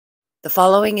The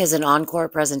following is an encore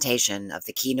presentation of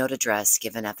the keynote address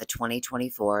given at the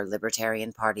 2024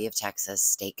 Libertarian Party of Texas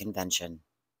State Convention.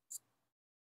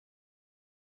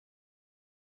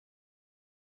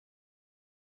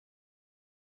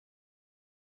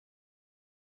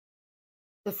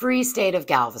 The Free State of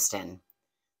Galveston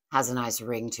has a nice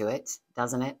ring to it,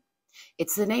 doesn't it?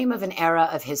 It's the name of an era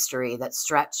of history that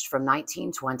stretched from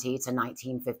 1920 to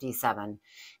 1957.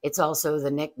 It's also the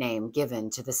nickname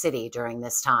given to the city during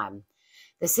this time.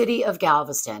 The city of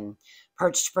Galveston,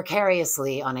 perched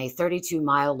precariously on a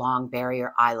 32-mile-long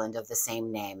barrier island of the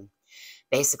same name.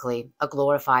 Basically, a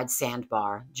glorified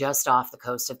sandbar just off the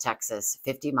coast of Texas,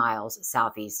 50 miles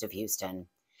southeast of Houston.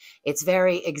 Its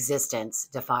very existence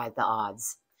defied the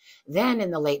odds. Then, in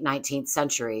the late 19th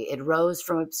century, it rose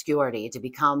from obscurity to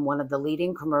become one of the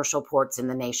leading commercial ports in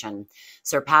the nation,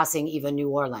 surpassing even New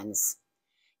Orleans.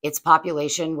 Its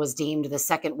population was deemed the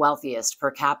second wealthiest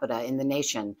per capita in the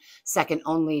nation, second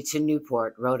only to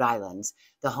Newport, Rhode Island,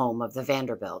 the home of the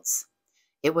Vanderbilts.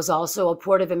 It was also a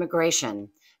port of immigration,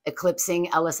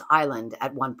 eclipsing Ellis Island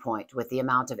at one point with the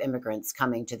amount of immigrants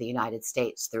coming to the United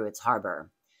States through its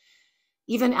harbor.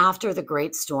 Even after the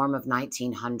Great Storm of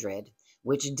 1900,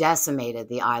 which decimated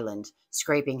the island,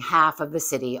 scraping half of the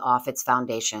city off its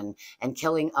foundation and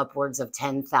killing upwards of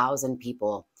 10,000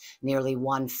 people, nearly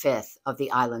 1/5 of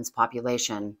the island's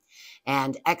population.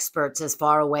 And experts as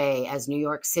far away as New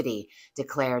York City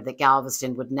declared that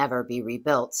Galveston would never be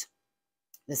rebuilt.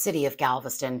 The city of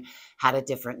Galveston had a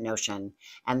different notion,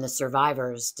 and the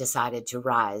survivors decided to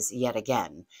rise yet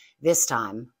again, this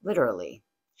time literally.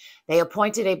 They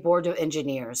appointed a board of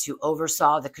engineers who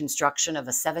oversaw the construction of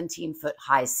a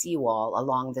 17-foot-high seawall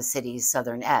along the city's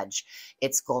southern edge,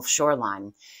 its Gulf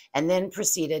shoreline, and then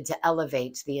proceeded to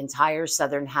elevate the entire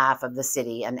southern half of the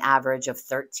city an average of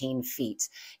 13 feet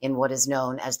in what is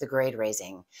known as the grade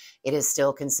raising. It is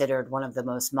still considered one of the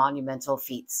most monumental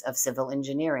feats of civil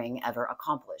engineering ever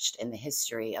accomplished in the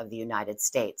history of the United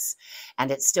States,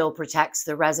 and it still protects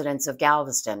the residents of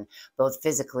Galveston, both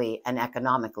physically and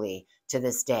economically, to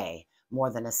this day,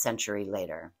 more than a century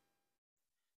later.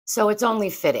 So it's only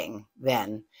fitting,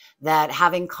 then, that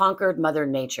having conquered Mother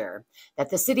Nature, that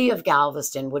the city of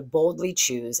Galveston would boldly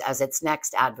choose as its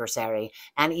next adversary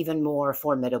an even more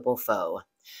formidable foe,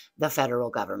 the federal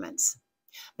government.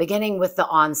 Beginning with the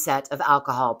onset of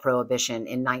alcohol prohibition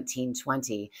in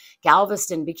 1920,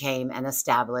 Galveston became an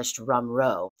established rum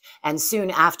row, and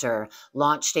soon after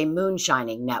launched a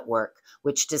moonshining network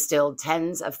which distilled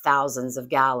tens of thousands of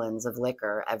gallons of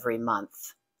liquor every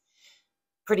month.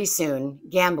 Pretty soon,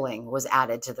 gambling was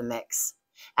added to the mix.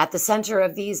 At the center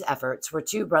of these efforts were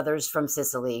two brothers from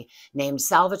Sicily named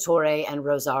Salvatore and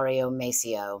Rosario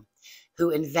Maceo,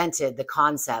 who invented the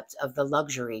concept of the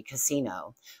luxury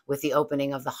casino with the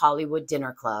opening of the Hollywood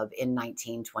Dinner Club in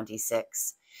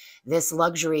 1926. This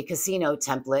luxury casino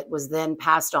template was then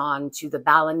passed on to the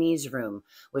Balinese Room,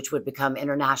 which would become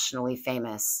internationally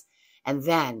famous. And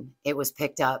then it was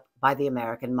picked up by the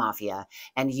American Mafia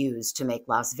and used to make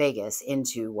Las Vegas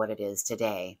into what it is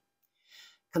today.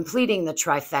 Completing the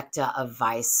trifecta of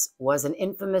vice was an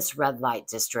infamous red light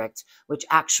district, which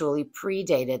actually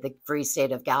predated the Free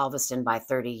State of Galveston by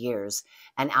 30 years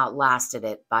and outlasted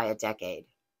it by a decade.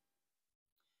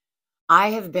 I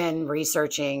have been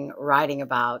researching, writing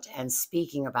about, and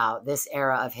speaking about this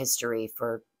era of history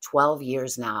for 12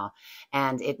 years now,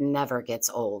 and it never gets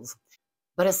old.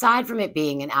 But aside from it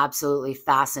being an absolutely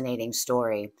fascinating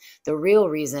story, the real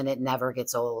reason it never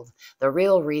gets old, the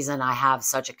real reason I have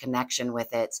such a connection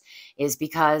with it, is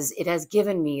because it has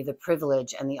given me the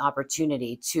privilege and the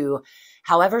opportunity to,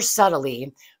 however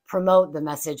subtly, promote the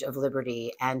message of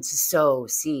liberty and to sow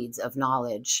seeds of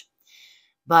knowledge.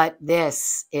 But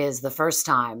this is the first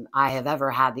time I have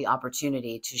ever had the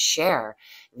opportunity to share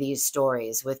these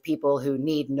stories with people who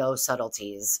need no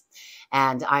subtleties.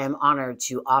 And I am honored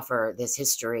to offer this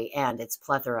history and its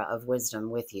plethora of wisdom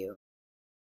with you.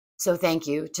 So thank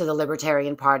you to the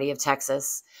Libertarian Party of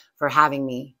Texas for having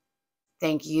me.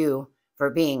 Thank you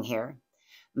for being here.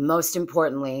 Most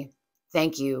importantly,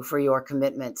 thank you for your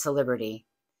commitment to liberty.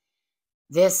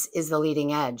 This is the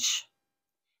leading edge.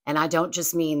 And I don't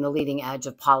just mean the leading edge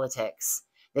of politics.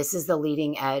 This is the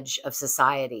leading edge of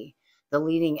society, the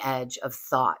leading edge of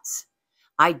thought.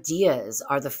 Ideas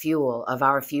are the fuel of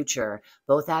our future,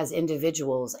 both as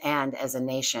individuals and as a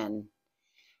nation.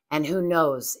 And who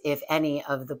knows if any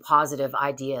of the positive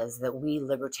ideas that we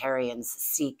libertarians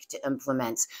seek to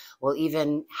implement will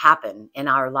even happen in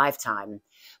our lifetime.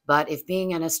 But if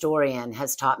being an historian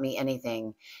has taught me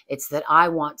anything, it's that I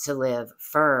want to live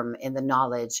firm in the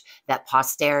knowledge that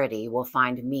posterity will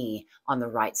find me on the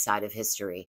right side of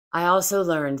history. I also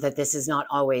learned that this is not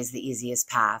always the easiest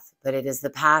path, but it is the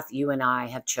path you and I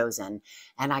have chosen,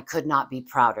 and I could not be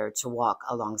prouder to walk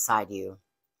alongside you.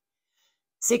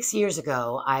 6 years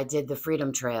ago, I did the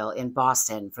Freedom Trail in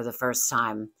Boston for the first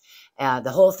time. The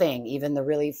whole thing, even the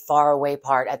really far away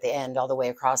part at the end, all the way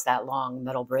across that long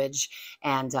metal bridge.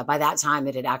 And by that time,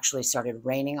 it had actually started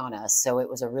raining on us. So it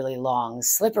was a really long,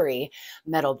 slippery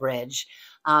metal bridge.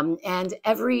 And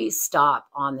every stop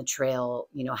on the trail,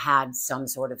 had some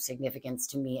sort of significance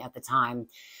to me at the time.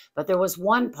 But there was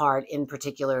one part in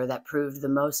particular that proved the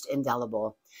most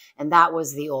indelible, and that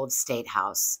was the old State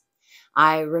House.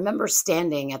 I remember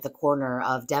standing at the corner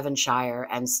of Devonshire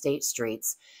and State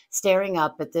Streets, staring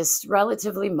up at this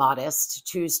relatively modest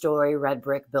two-story red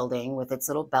brick building with its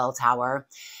little bell tower,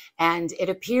 and it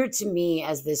appeared to me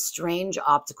as this strange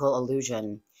optical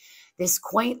illusion. This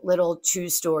quaint little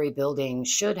two-story building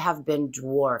should have been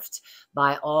dwarfed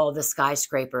by all the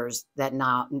skyscrapers that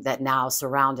now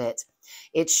surround it.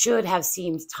 It should have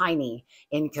seemed tiny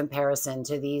in comparison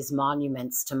to these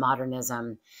monuments to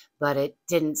modernism, but it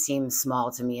didn't seem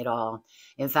small to me at all.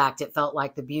 In fact, it felt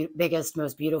like the biggest,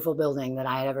 most beautiful building that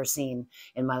I had ever seen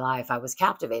in my life. I was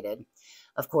captivated.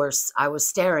 Of course, I was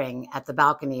staring at the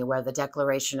balcony where the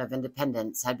Declaration of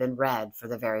Independence had been read for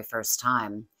the very first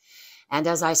time. And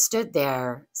as I stood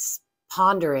there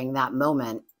pondering that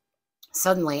moment,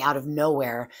 suddenly out of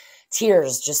nowhere,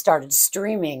 tears just started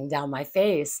streaming down my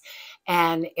face.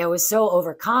 And it was so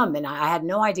overcome, and I had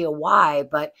no idea why,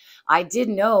 but I did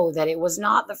know that it was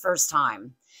not the first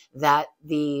time that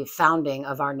the founding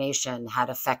of our nation had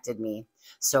affected me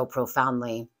so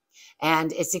profoundly.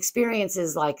 And it's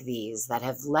experiences like these that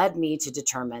have led me to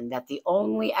determine that the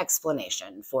only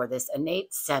explanation for this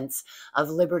innate sense of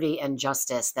liberty and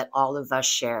justice that all of us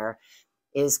share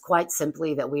is quite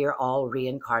simply that we are all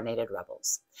reincarnated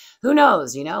rebels. Who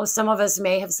knows? Some of us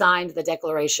may have signed the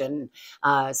Declaration.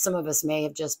 Some of us may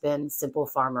have just been simple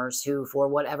farmers who, for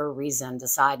whatever reason,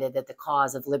 decided that the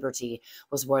cause of liberty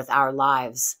was worth our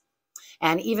lives.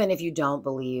 And even if you don't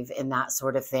believe in that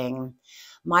sort of thing,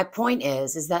 my point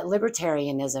is that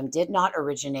libertarianism did not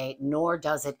originate, nor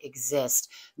does it exist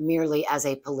merely as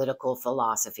a political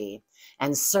philosophy,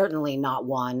 and certainly not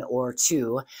one or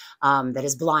two that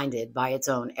is blinded by its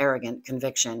own arrogant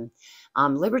conviction.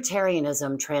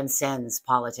 Libertarianism transcends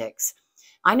politics.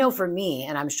 I know for me,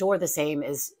 and I'm sure the same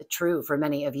is true for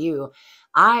many of you,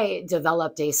 I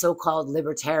developed a so-called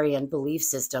libertarian belief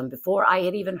system before I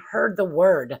had even heard the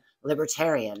word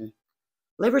libertarian.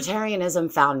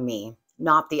 Libertarianism found me,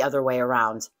 not the other way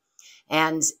around.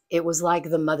 And it was like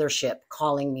the mothership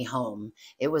calling me home.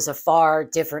 It was a far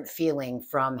different feeling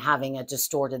from having a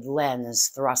distorted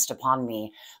lens thrust upon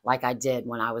me like I did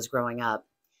when I was growing up.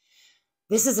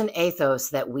 This is an ethos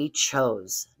that we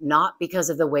chose, not because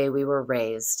of the way we were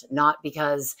raised, not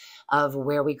because of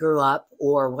where we grew up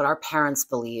or what our parents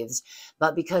believed,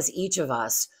 but because each of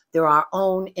us, through our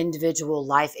own individual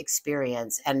life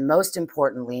experience, and most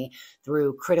importantly,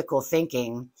 through critical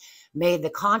thinking, made the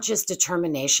conscious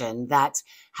determination that,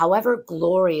 however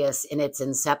glorious in its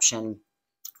inception,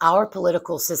 our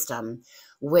political system,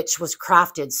 which was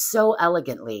crafted so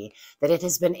elegantly that it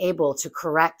has been able to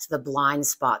correct the blind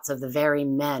spots of the very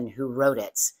men who wrote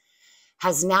it,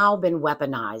 has now been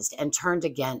weaponized and turned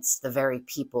against the very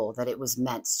people that it was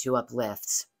meant to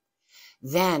uplift.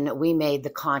 Then we made the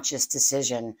conscious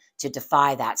decision to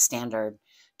defy that standard,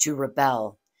 to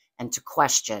rebel, and to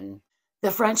question. The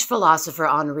French philosopher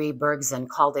Henri Bergson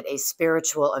called it a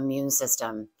spiritual immune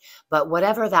system. But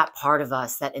whatever that part of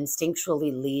us that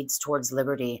instinctually leads towards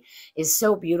liberty is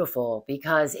so beautiful,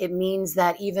 because it means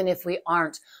that even if we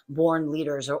aren't born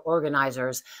leaders or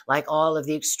organizers like all of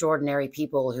the extraordinary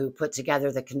people who put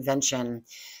together the convention,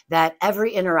 that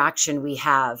every interaction we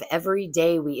have, every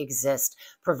day we exist,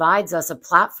 provides us a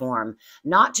platform,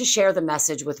 not to share the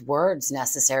message with words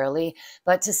necessarily,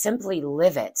 but to simply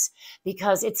live it.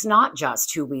 Because it's not just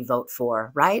who we vote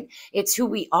for, right? It's who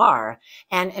we are.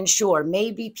 And sure,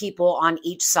 maybe people on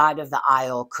each side of the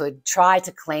aisle could try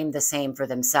to claim the same for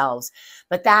themselves,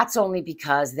 but that's only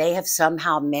because they have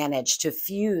somehow managed to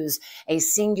fuse a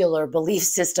singular belief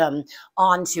system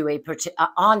onto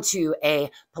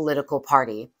a political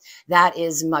party. That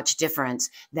is much different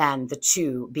than the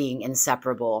two being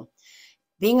inseparable.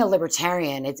 Being a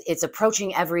libertarian, it's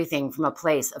approaching everything from a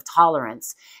place of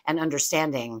tolerance and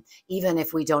understanding, even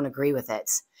if we don't agree with it.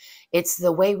 It's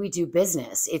the way we do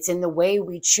business. It's in the way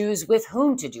we choose with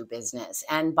whom to do business.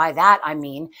 And by that, I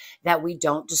mean that we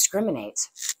don't discriminate.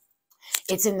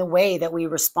 It's in the way that we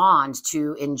respond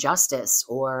to injustice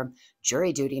or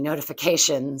jury duty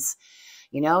notifications.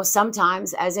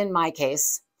 Sometimes, as in my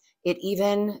case, it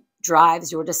even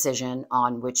drives your decision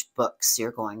on which books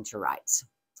you're going to write.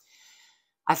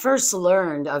 I first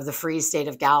learned of the Free State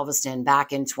of Galveston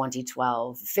back in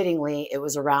 2012. Fittingly, it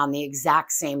was around the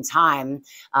exact same time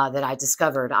that I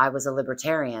discovered I was a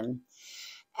libertarian.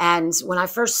 And when I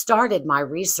first started my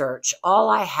research, all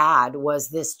I had was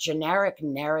this generic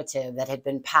narrative that had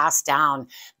been passed down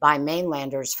by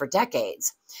mainlanders for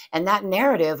decades. And that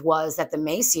narrative was that the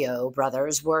Maceo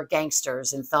brothers were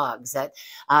gangsters and thugs, that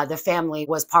the family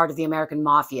was part of the American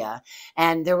mafia.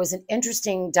 And there was an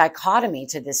interesting dichotomy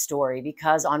to this story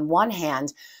because on one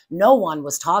hand, no one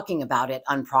was talking about it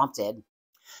unprompted.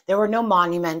 There were no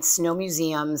monuments, no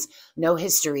museums, no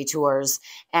history tours.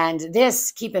 And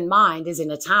this, keep in mind, is in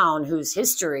a town whose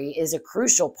history is a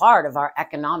crucial part of our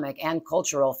economic and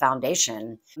cultural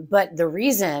foundation. But the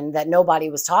reason that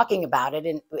nobody was talking about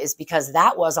it is because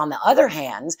that was, on the other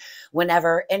hand,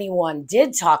 whenever anyone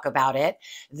did talk about it,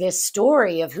 this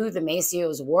story of who the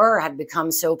Maceos were had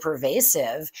become so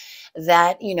pervasive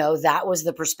that, that was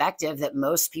the perspective that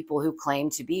most people who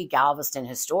claimed to be Galveston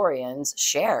historians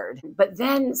shared. But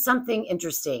then something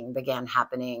interesting began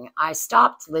happening. I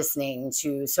stopped listening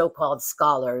to so-called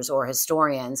scholars or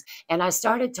historians, and I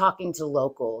started talking to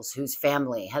locals whose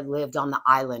family had lived on the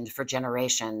island for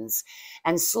generations.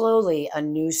 And slowly a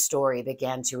new story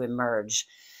began to emerge.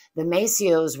 The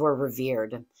Maceos were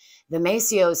revered. The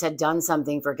Maceos had done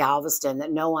something for Galveston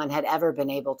that no one had ever been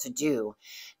able to do.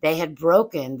 They had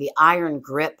broken the iron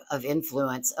grip of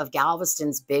influence of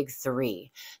Galveston's big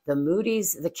three, the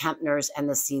Moody's, the Kempners, and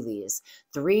the Seeleys,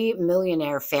 3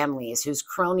 millionaire families whose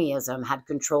cronyism had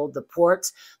controlled the port,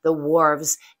 the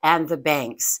wharves, and the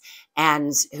banks,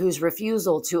 and whose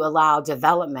refusal to allow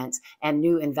development and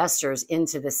new investors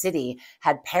into the city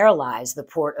had paralyzed the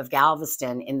port of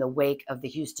Galveston in the wake of the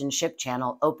Houston Ship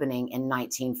Channel opening in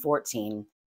 1914.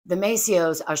 The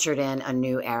Maceos ushered in a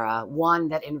new era, one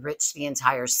that enriched the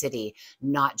entire city,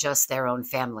 not just their own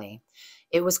family.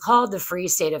 It was called the Free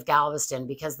State of Galveston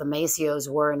because the Maceos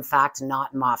were, in fact,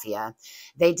 not mafia.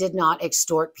 They did not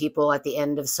extort people at the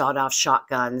end of sawed-off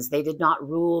shotguns. They did not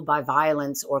rule by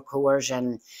violence or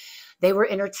coercion. They were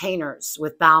entertainers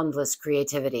with boundless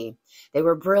creativity. They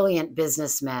were brilliant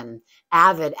businessmen,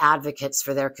 avid advocates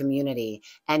for their community,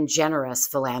 and generous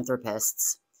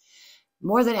philanthropists.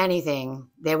 More than anything,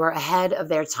 they were ahead of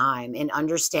their time in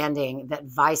understanding that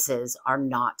vices are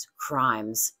not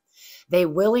crimes. They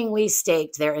willingly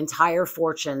staked their entire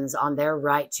fortunes on their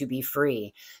right to be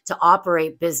free, to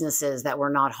operate businesses that were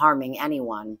not harming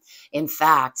anyone. In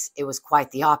fact, it was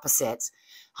quite the opposite.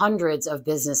 Hundreds of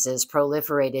businesses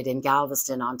proliferated in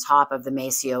Galveston on top of the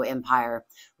Maceo empire: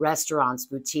 restaurants,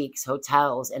 boutiques,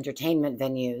 hotels, entertainment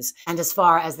venues. And as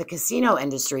far as the casino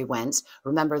industry went,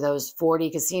 remember those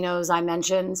 40 casinos I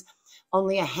mentioned?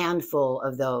 Only a handful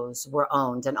of those were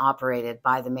owned and operated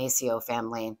by the Maceo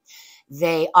family.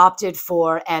 They opted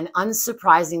for an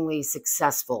unsurprisingly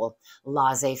successful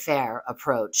laissez-faire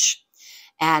approach.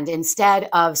 And instead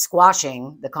of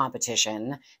squashing the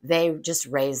competition, they just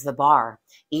raised the bar,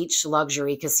 each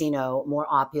luxury casino more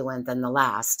opulent than the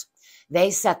last.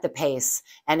 They set the pace,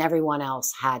 and everyone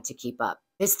else had to keep up.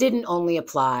 This didn't only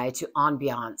apply to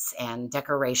ambiance and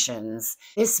decorations.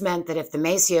 This meant that if the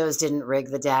Maceos didn't rig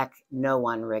the deck, no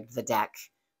one rigged the deck.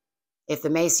 If the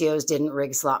Maceos didn't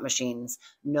rig slot machines,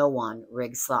 no one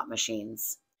rigged slot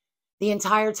machines. The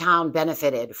entire town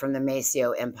benefited from the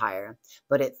Maceo empire,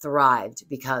 but it thrived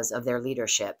because of their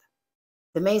leadership.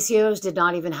 The Maceos did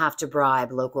not even have to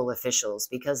bribe local officials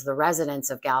because the residents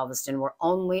of Galveston were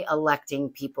only electing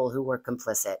people who were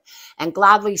complicit. And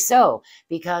gladly so,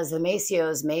 because the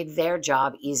Maceos made their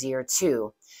job easier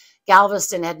too.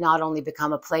 Galveston had not only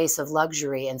become a place of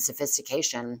luxury and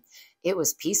sophistication, it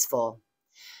was peaceful.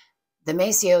 The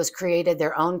Maceos created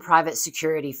their own private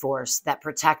security force that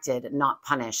protected, not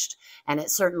punished, and it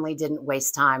certainly didn't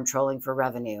waste time trolling for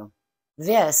revenue.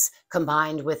 This,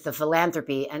 combined with the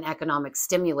philanthropy and economic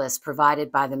stimulus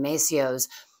provided by the Maceos,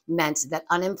 meant that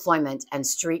unemployment and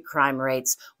street crime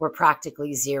rates were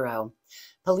practically zero.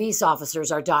 Police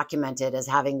officers are documented as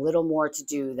having little more to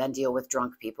do than deal with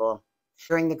drunk people.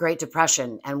 During the Great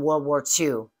Depression and World War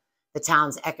II, the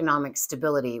town's economic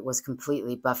stability was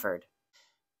completely buffered.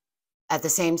 At the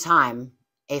same time,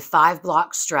 a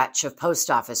 5-block stretch of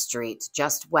Post Office Street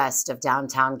just west of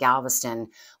downtown Galveston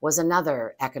was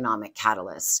another economic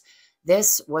catalyst.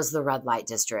 This was the red light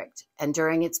district, and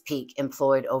during its peak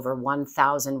employed over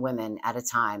 1,000 women at a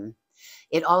time.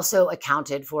 It also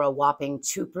accounted for a whopping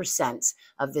 2%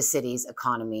 of the city's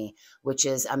economy, which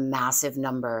is a massive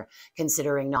number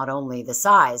considering not only the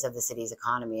size of the city's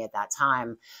economy at that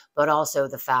time, but also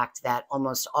the fact that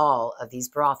almost all of these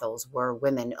brothels were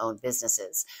women-owned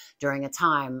businesses during a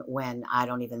time when I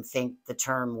don't even think the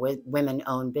term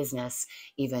women-owned business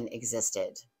even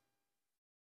existed.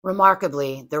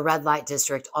 Remarkably, the red light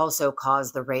district also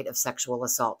caused the rate of sexual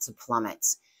assault to plummet.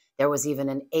 There was even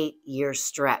an 8-year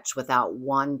stretch without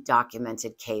one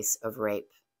documented case of rape.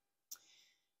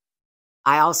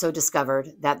 I also discovered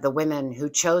that the women who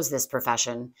chose this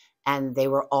profession, and they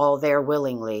were all there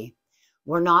willingly,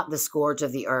 were not the scourge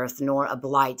of the earth nor a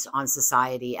blight on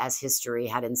society as history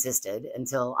had insisted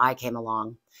until I came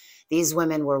along. These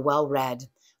women were well-read,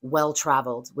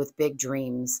 well-traveled, with big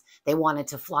dreams. They wanted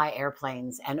to fly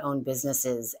airplanes and own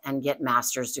businesses and get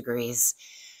master's degrees.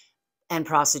 And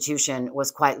prostitution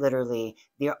was quite literally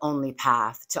their only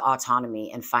path to autonomy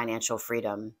and financial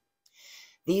freedom.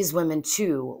 These women,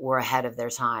 too, were ahead of their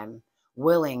time,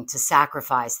 willing to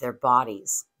sacrifice their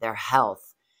bodies, their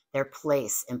health, their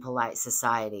place in polite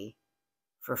society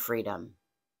for freedom.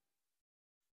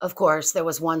 Of course, there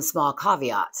was one small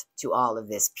caveat to all of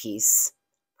this peace,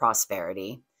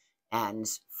 prosperity, and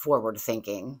forward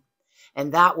thinking,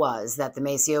 and that was that the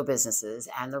Maceo businesses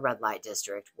and the red light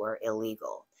district were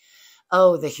illegal.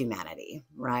 Oh, the humanity,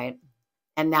 right?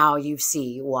 And now you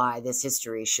see why this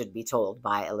history should be told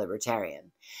by a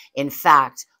libertarian. In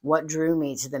fact, what drew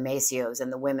me to the Maceos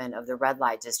and the women of the red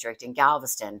light district in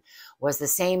Galveston was the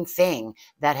same thing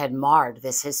that had marred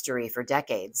this history for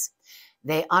decades.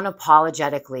 They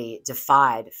unapologetically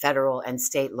defied federal and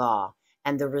state law,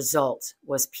 and the result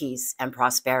was peace and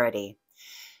prosperity.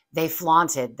 They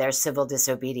flaunted their civil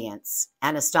disobedience,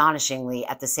 and astonishingly,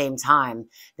 at the same time,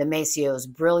 the Maceos'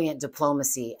 brilliant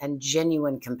diplomacy and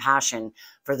genuine compassion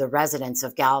for the residents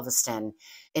of Galveston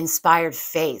inspired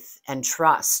faith and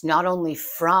trust, not only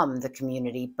from the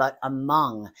community, but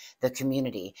among the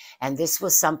community. And this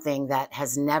was something that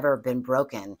has never been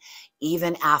broken,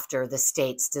 even after the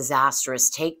state's disastrous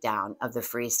takedown of the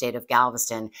Free State of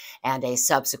Galveston and a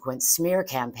subsequent smear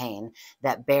campaign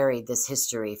that buried this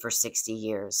history for 60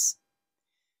 years.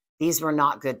 These were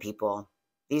not good people.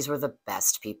 These were the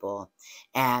best people.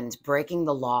 And breaking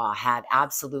the law had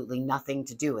absolutely nothing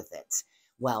to do with it.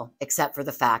 Well, except for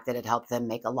the fact that it helped them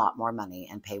make a lot more money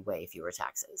and pay way fewer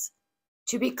taxes.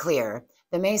 To be clear,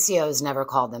 the Maceos never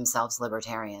called themselves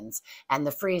libertarians, and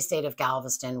the Free State of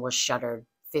Galveston was shuttered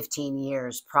 15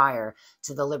 years prior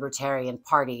to the Libertarian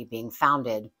Party being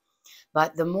founded.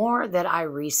 But the more that I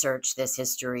researched this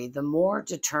history, the more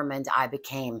determined I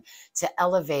became to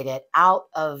elevate it out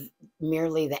of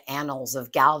merely the annals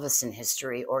of Galveston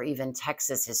history or even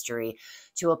Texas history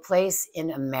to a place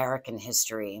in American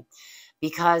history.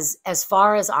 Because as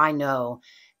far as I know,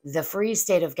 the Free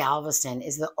State of Galveston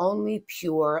is the only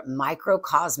pure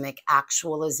microcosmic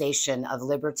actualization of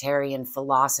libertarian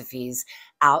philosophies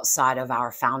outside of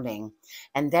our founding.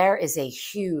 And there is a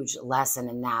huge lesson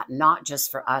in that, not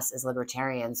just for us as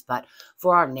libertarians, but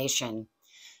for our nation,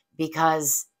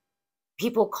 because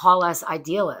people call us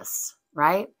idealists,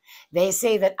 right? They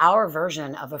say that our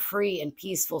version of a free and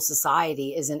peaceful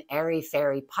society is an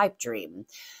airy-fairy pipe dream,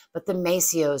 but the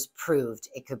Maceos proved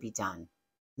it could be done.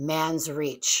 Man's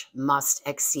reach must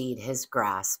exceed his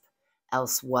grasp,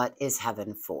 else what is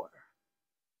heaven for?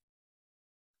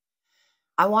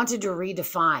 I wanted to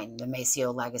redefine the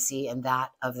Maceo legacy and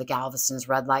that of the Galveston's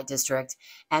red light district,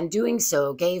 and doing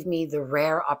so gave me the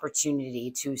rare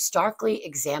opportunity to starkly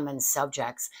examine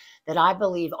subjects that I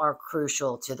believe are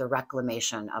crucial to the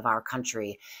reclamation of our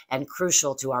country and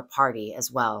crucial to our party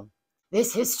as well.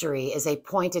 This history is a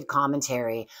pointed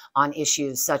commentary on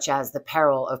issues such as the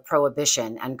peril of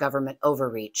prohibition and government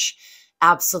overreach,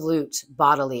 absolute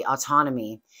bodily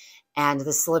autonomy, and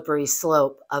the slippery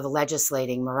slope of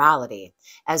legislating morality,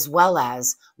 as well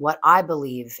as what I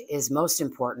believe is most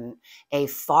important, a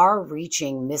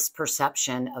far-reaching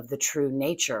misperception of the true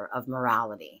nature of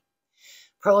morality.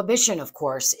 Prohibition, of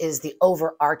course, is the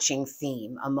overarching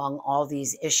theme among all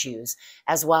these issues,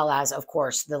 as well as, of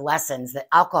course, the lessons that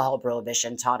alcohol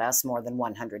prohibition taught us more than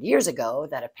 100 years ago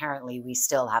that apparently we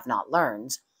still have not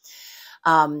learned.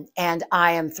 And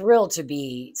I am thrilled to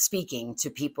be speaking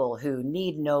to people who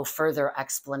need no further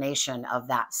explanation of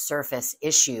that surface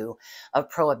issue of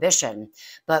prohibition.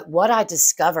 But what I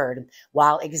discovered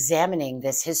while examining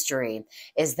this history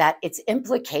is that its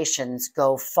implications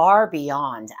go far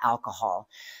beyond alcohol,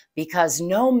 because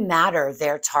no matter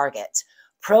their target,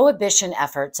 prohibition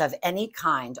efforts of any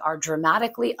kind are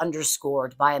dramatically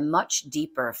underscored by a much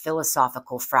deeper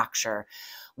philosophical fracture,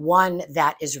 one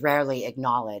that is rarely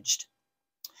acknowledged.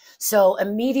 So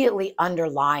immediately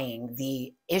underlying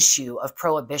the issue of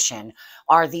prohibition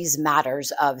are these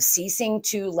matters of ceasing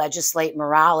to legislate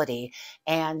morality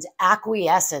and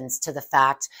acquiescence to the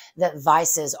fact that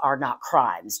vices are not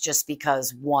crimes just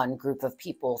because one group of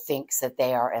people thinks that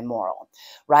they are immoral,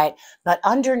 right? But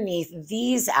underneath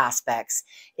these aspects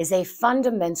is a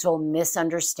fundamental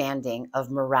misunderstanding of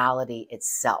morality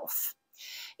itself.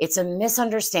 It's a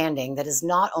misunderstanding that is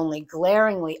not only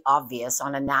glaringly obvious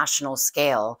on a national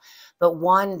scale, but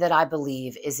one that I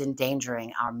believe is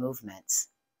endangering our movement.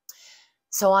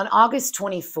 So on August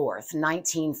 24th,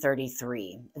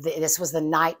 1933, this was the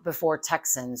night before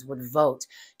Texans would vote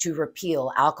to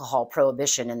repeal alcohol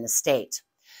prohibition in the state.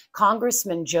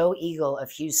 Congressman Joe Eagle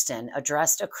of Houston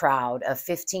addressed a crowd of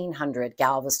 1,500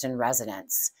 Galveston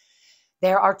residents.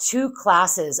 There are two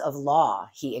classes of law,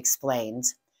 he explained,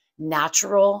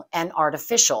 natural and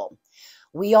artificial.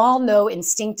 We all know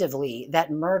instinctively that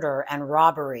murder and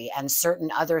robbery and certain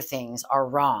other things are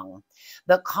wrong.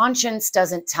 But conscience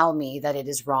doesn't tell me that it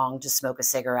is wrong to smoke a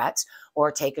cigarette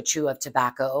or take a chew of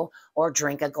tobacco or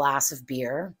drink a glass of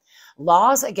beer.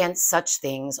 Laws against such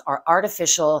things are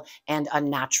artificial and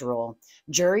unnatural.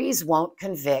 Juries won't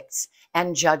convict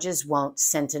and judges won't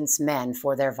sentence men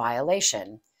for their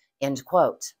violation. End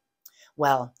quote.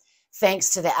 Well,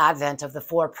 thanks to the advent of the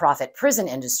for-profit prison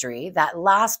industry, that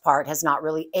last part has not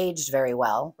really aged very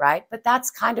well, right? But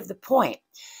that's kind of the point.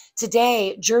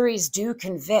 Today, juries do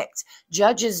convict,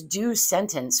 judges do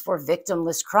sentence for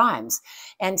victimless crimes.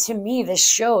 And to me, this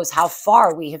shows how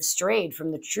far we have strayed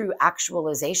from the true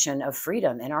actualization of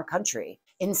freedom in our country.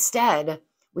 Instead,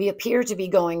 we appear to be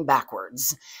going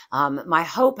backwards. My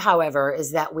hope, however,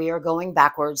 is that we are going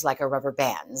backwards like a rubber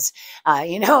band,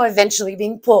 eventually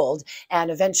being pulled,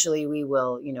 and eventually we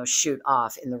will, shoot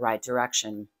off in the right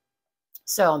direction.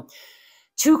 So,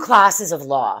 two classes of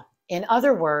law. In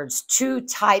other words, two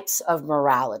types of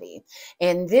morality.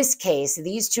 In this case,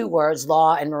 these two words,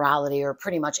 law and morality, are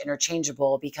pretty much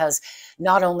interchangeable because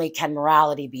not only can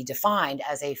morality be defined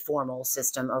as a formal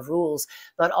system of rules,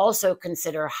 but also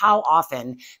consider how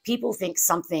often people think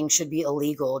something should be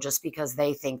illegal just because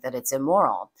they think that it's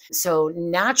immoral. So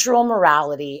natural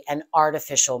morality and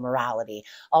artificial morality,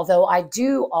 although I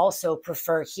do also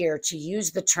prefer here to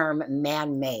use the term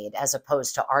man-made as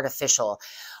opposed to artificial.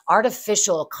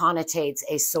 Artificial connotates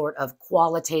a sort of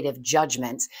qualitative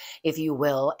judgment, if you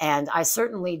will, and I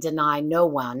certainly deny no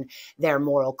one their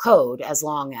moral code as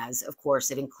long as, of course,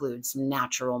 it includes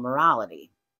natural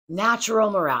morality.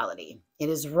 Natural morality. It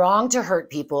is wrong to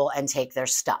hurt people and take their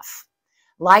stuff.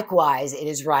 Likewise, it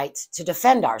is right to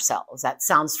defend ourselves. That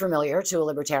sounds familiar to a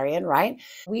libertarian, right?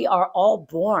 We are all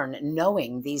born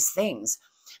knowing these things,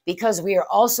 because we are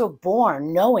also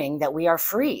born knowing that we are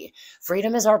free.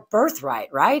 Freedom is our birthright,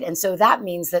 right? And so that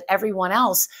means that everyone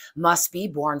else must be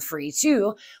born free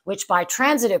too, which by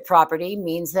transitive property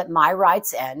means that my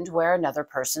rights end where another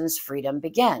person's freedom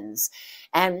begins.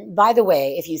 And by the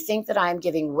way, if you think that I'm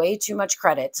giving way too much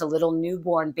credit to little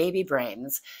newborn baby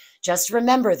brains, just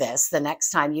remember this the next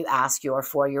time you ask your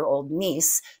 4-year-old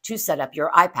niece to set up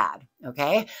your iPad,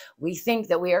 okay? We think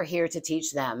that we are here to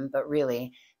teach them, but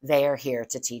really, they are here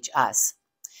to teach us.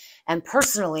 And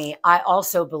personally, I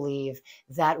also believe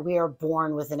that we are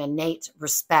born with an innate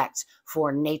respect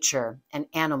for nature and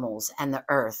animals and the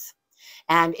earth.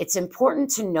 And it's important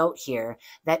to note here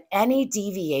that any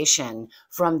deviation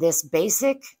from this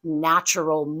basic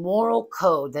natural moral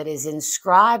code that is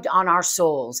inscribed on our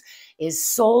souls is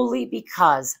solely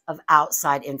because of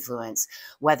outside influence,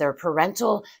 whether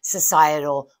parental,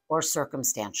 societal, or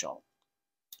circumstantial.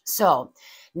 So,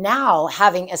 now,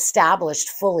 having established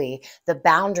fully the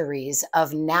boundaries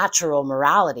of natural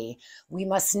morality, we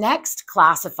must next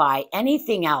classify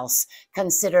anything else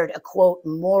considered a, quote,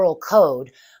 moral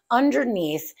code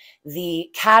underneath the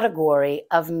category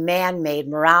of man-made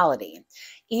morality.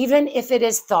 Even if it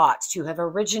is thought to have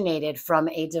originated from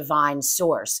a divine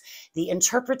source, the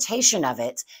interpretation of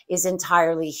it is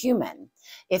entirely human.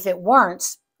 If it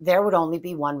weren't, there would only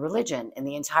be one religion in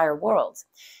the entire world.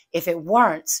 If it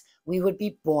weren't, we would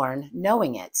be born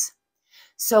knowing it.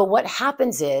 So what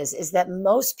happens is that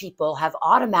most people have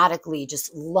automatically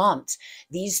just lumped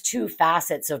these two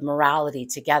facets of morality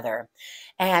together.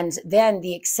 And then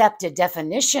the accepted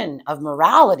definition of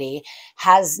morality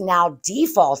has now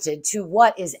defaulted to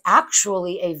what is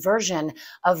actually a version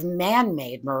of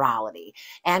man-made morality.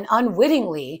 And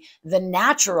unwittingly, the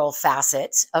natural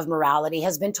facet of morality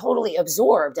has been totally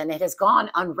absorbed and it has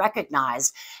gone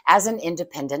unrecognized as an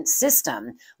independent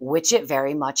system, which it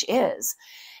very much is.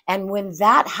 And when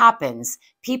that happens,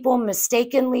 people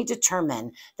mistakenly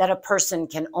determine that a person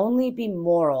can only be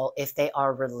moral if they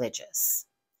are religious.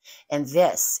 And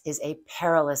this is a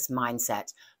perilous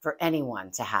mindset for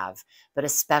anyone to have, but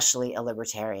especially a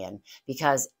libertarian,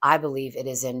 because I believe it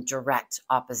is in direct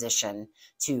opposition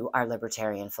to our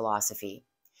libertarian philosophy.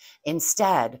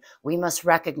 Instead, we must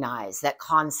recognize that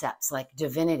concepts like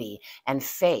divinity and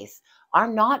faith are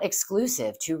not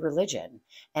exclusive to religion,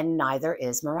 and neither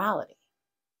is morality.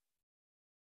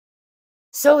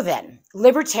 So then,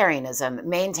 libertarianism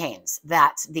maintains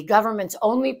that the government's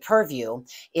only purview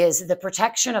is the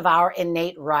protection of our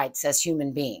innate rights as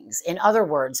human beings. In other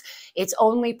words, its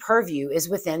only purview is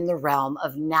within the realm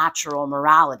of natural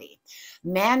morality.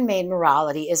 Man-made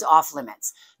morality is off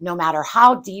limits, no matter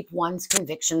how deep one's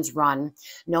convictions run,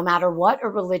 no matter what a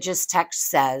religious text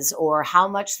says or how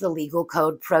much the legal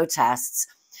code protests.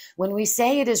 When we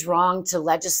say it is wrong to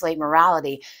legislate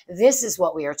morality, this is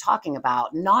what we are talking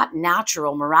about, not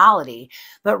natural morality,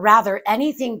 but rather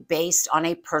anything based on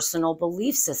a personal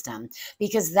belief system,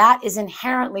 because that is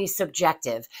inherently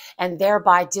subjective and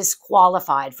thereby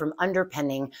disqualified from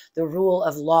underpinning the rule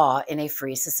of law in a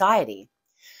free society.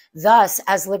 Thus,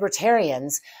 as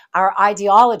libertarians, our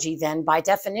ideology then, by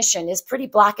definition, is pretty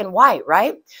black and white,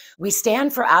 right? We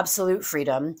stand for absolute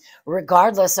freedom,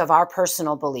 regardless of our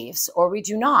personal beliefs, or we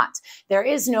do not. There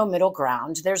is no middle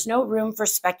ground. There's no room for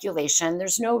speculation.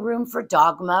 There's no room for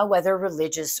dogma, whether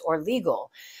religious or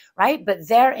legal. Right? But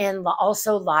therein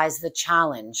also lies the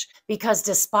challenge, because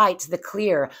despite the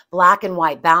clear black and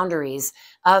white boundaries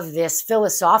of this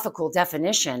philosophical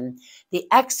definition, the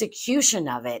execution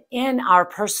of it in our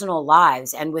personal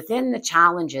lives and within the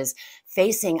challenges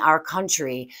facing our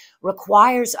country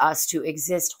requires us to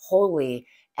exist wholly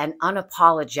and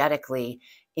unapologetically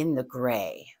in the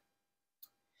gray.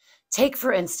 Take,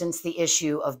 for instance, the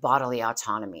issue of bodily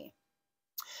autonomy.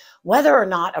 Whether or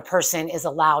not a person is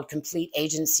allowed complete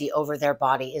agency over their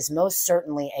body is most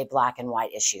certainly a black and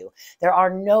white issue. There are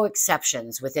no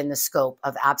exceptions within the scope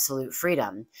of absolute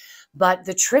freedom. But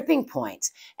the tripping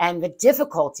point and the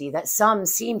difficulty that some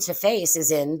seem to face is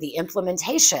in the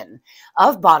implementation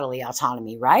of bodily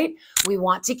autonomy, right? We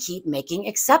want to keep making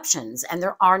exceptions, and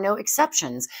there are no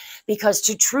exceptions, because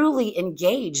to truly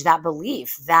engage that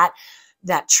belief, that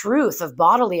truth of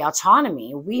bodily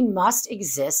autonomy, we must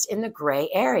exist in the gray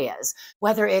areas,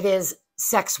 whether it is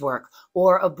sex work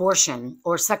or abortion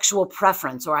or sexual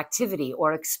preference or activity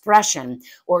or expression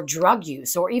or drug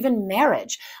use or even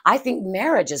marriage. I think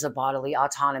marriage is a bodily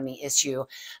autonomy issue,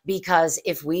 because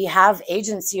if we have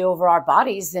agency over our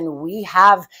bodies, then we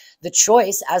have the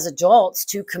choice as adults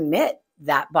to commit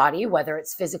that body, whether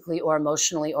it's physically or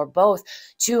emotionally or both,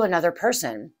 to another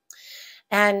person.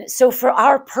 And so for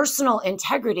our personal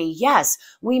integrity, yes,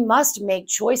 we must make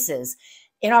choices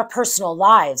in our personal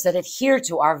lives that adhere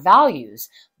to our values.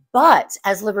 But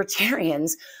as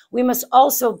libertarians, we must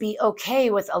also be okay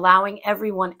with allowing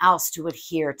everyone else to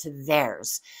adhere to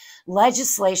theirs.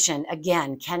 Legislation,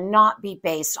 again, cannot be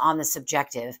based on the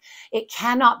subjective. It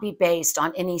cannot be based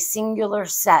on any singular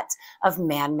set of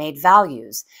man-made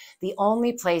values. The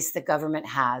only place the government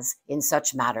has in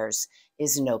such matters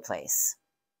is no place.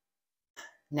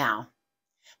 Now,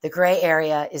 the gray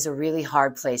area is a really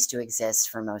hard place to exist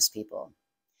for most people.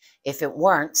 If it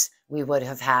weren't, we would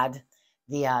have had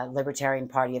the Libertarian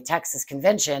Party of Texas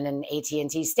convention in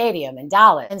AT&T Stadium in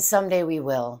Dallas. And someday we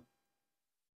will,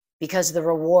 because the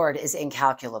reward is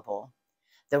incalculable.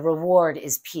 The reward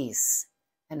is peace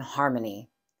and harmony.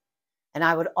 And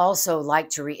I would also like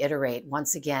to reiterate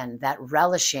once again that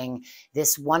relishing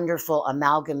this wonderful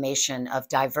amalgamation of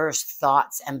diverse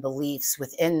thoughts and beliefs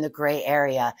within the gray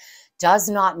area does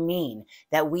not mean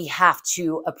that we have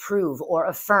to approve or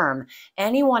affirm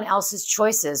anyone else's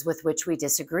choices with which we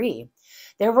disagree.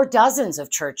 There were dozens of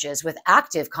churches with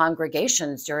active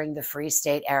congregations during the Free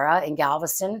State era in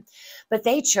Galveston, but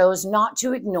they chose not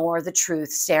to ignore the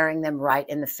truth staring them right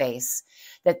in the face,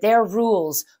 that their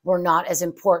rules were not as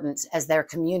important as their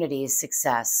community's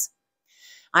success.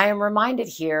 I am reminded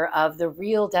here of the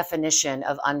real definition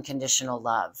of unconditional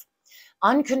love.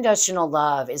 Unconditional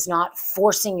love is not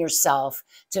forcing yourself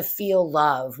to feel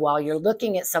love while you're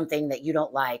looking at something that you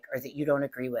don't like or that you don't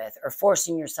agree with, or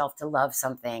forcing yourself to love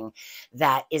something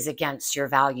that is against your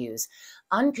values.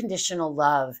 Unconditional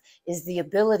love is the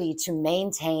ability to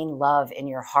maintain love in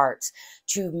your heart,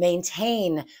 to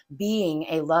maintain being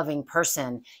a loving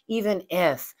person, even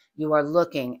if you are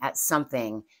looking at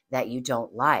something that you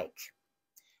don't like.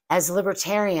 As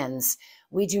libertarians,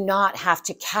 we do not have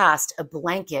to cast a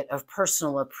blanket of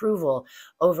personal approval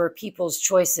over people's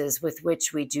choices with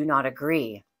which we do not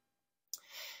agree.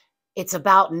 It's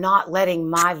about not letting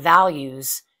my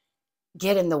values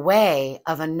get in the way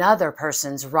of another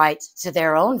person's right to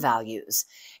their own values.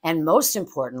 And most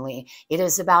importantly, it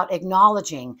is about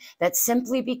acknowledging that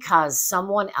simply because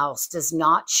someone else does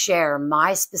not share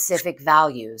my specific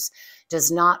values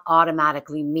does not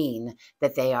automatically mean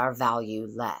that they are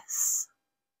valueless.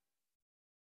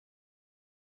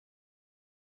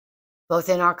 Both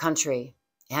in our country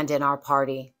and in our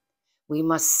party, we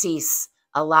must cease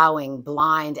allowing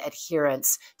blind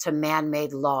adherence to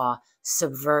man-made law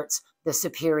subvert the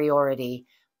superiority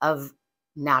of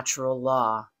natural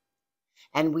law.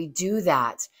 And we do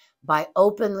that by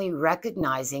openly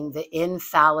recognizing the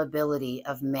infallibility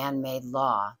of man-made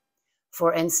law.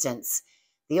 For instance,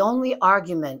 the only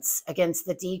arguments against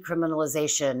the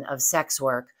decriminalization of sex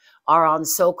work are on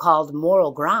so-called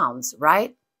moral grounds,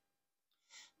 right?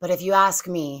 But if you ask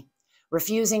me,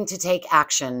 refusing to take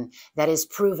action that is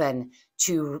proven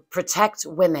to protect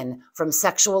women from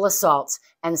sexual assault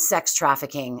and sex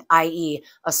trafficking, i.e.,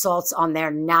 assaults on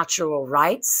their natural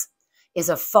rights, is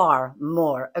a far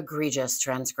more egregious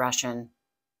transgression.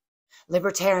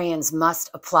 Libertarians must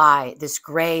apply this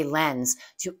gray lens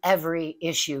to every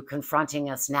issue confronting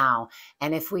us now.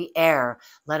 And if we err,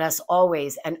 let us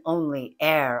always and only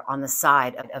err on the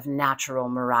side of natural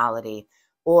morality,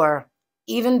 or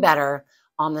even better,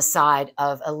 on the side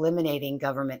of eliminating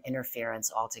government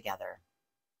interference altogether.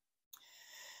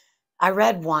 I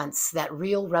read once that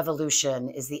real revolution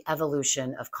is the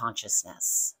evolution of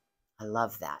consciousness. I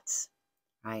love that,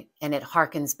 right? And it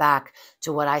harkens back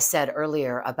to what I said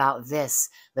earlier about this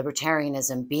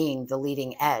libertarianism being the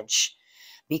leading edge,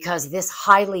 because this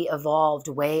highly evolved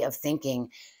way of thinking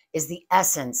is the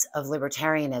essence of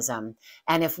libertarianism.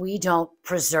 And if we don't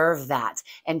preserve that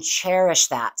and cherish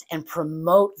that and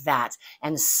promote that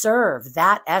and serve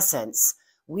that essence,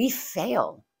 we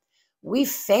fail. We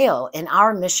fail in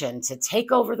our mission to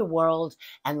take over the world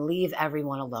and leave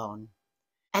everyone alone.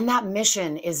 And that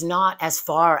mission is not as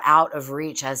far out of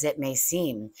reach as it may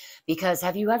seem, because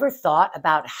have you ever thought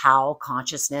about how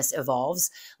consciousness evolves?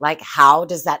 Like, how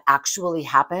does that actually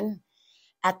happen?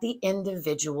 At the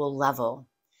individual level.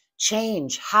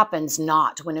 Change happens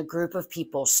not when a group of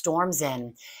people storms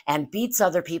in and beats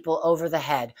other people over the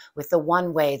head with the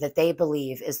one way that they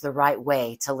believe is the right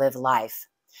way to live life.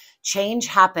 Change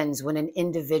happens when an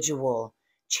individual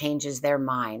changes their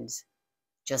mind,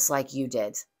 just like you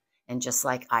did, and just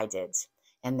like I did,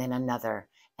 and then another,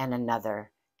 and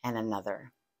another, and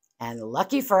another. And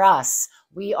lucky for us,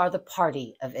 we are the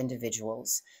party of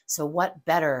individuals. So what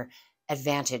better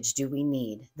advantage do we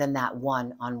need than that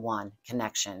one-on-one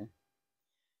connection?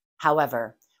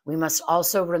 However, we must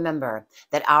also remember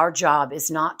that our job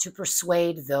is not to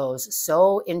persuade those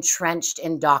so entrenched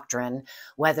in doctrine,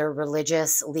 whether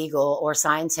religious, legal, or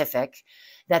scientific,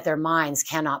 that their minds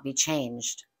cannot be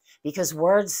changed. Because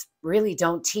words really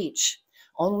don't teach.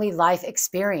 Only life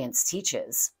experience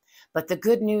teaches. But the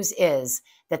good news is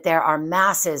that there are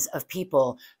masses of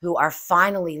people who are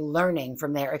finally learning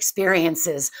from their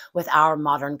experiences with our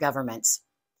modern government.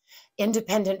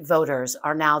 Independent voters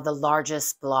are now the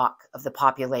largest block of the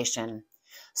population.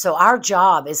 So our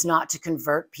job is not to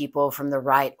convert people from the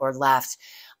right or left.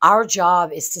 Our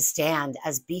job is to stand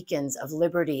as beacons of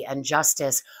liberty and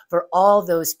justice for all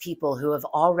those people who have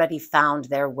already found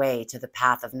their way to the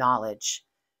path of knowledge.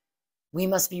 We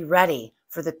must be ready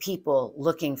for the people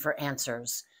looking for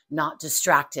answers, not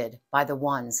distracted by the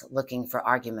ones looking for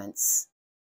arguments.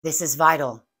 This is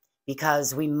vital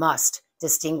because we must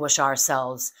distinguish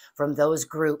ourselves from those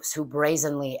groups who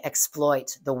brazenly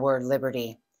exploit the word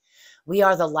liberty. We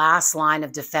are the last line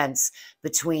of defense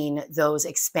between those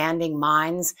expanding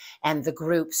minds and the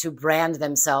groups who brand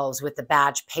themselves with the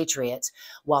badge patriot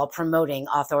while promoting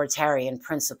authoritarian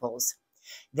principles.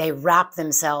 They wrap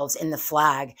themselves in the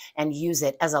flag and use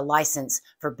it as a license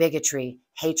for bigotry,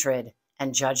 hatred,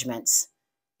 and judgments.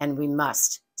 And we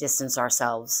must distance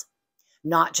ourselves.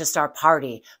 Not just our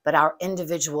party, but our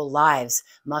individual lives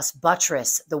must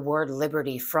buttress the word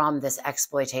liberty from this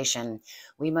exploitation.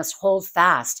 We must hold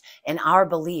fast in our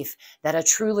belief that a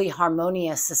truly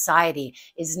harmonious society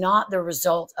is not the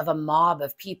result of a mob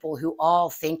of people who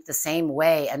all think the same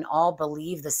way and all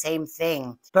believe the same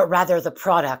thing, but rather the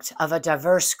product of a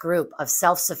diverse group of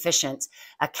self-sufficient,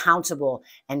 accountable,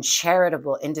 and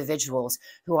charitable individuals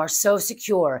who are so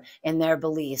secure in their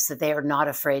beliefs that they are not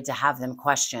afraid to have them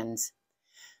questioned.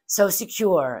 So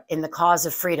secure in the cause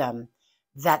of freedom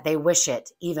that they wish it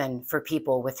even for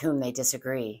people with whom they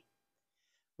disagree.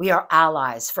 We are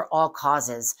allies for all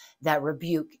causes that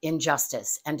rebuke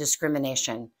injustice and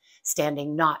discrimination,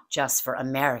 standing not just for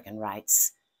American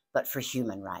rights, but for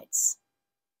human rights.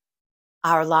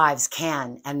 Our lives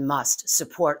can and must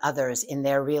support others in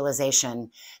their realization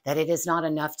that it is not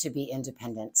enough to be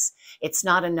independents. It's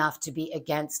not enough to be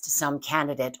against some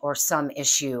candidate or some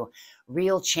issue.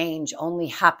 Real change only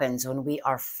happens when we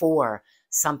are for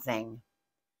something.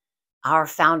 Our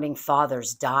founding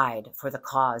fathers died for the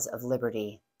cause of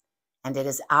liberty, and it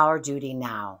is our duty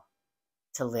now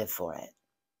to live for it.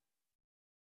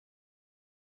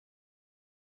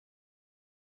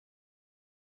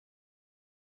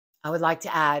 I would like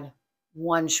to add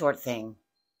one short thing.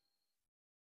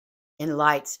 In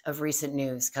light of recent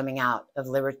news coming out of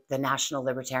the National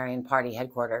Libertarian Party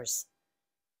headquarters,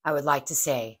 I would like to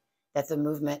say that the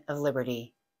movement of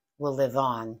liberty will live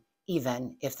on,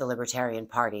 even if the Libertarian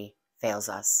Party fails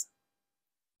us.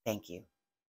 Thank you.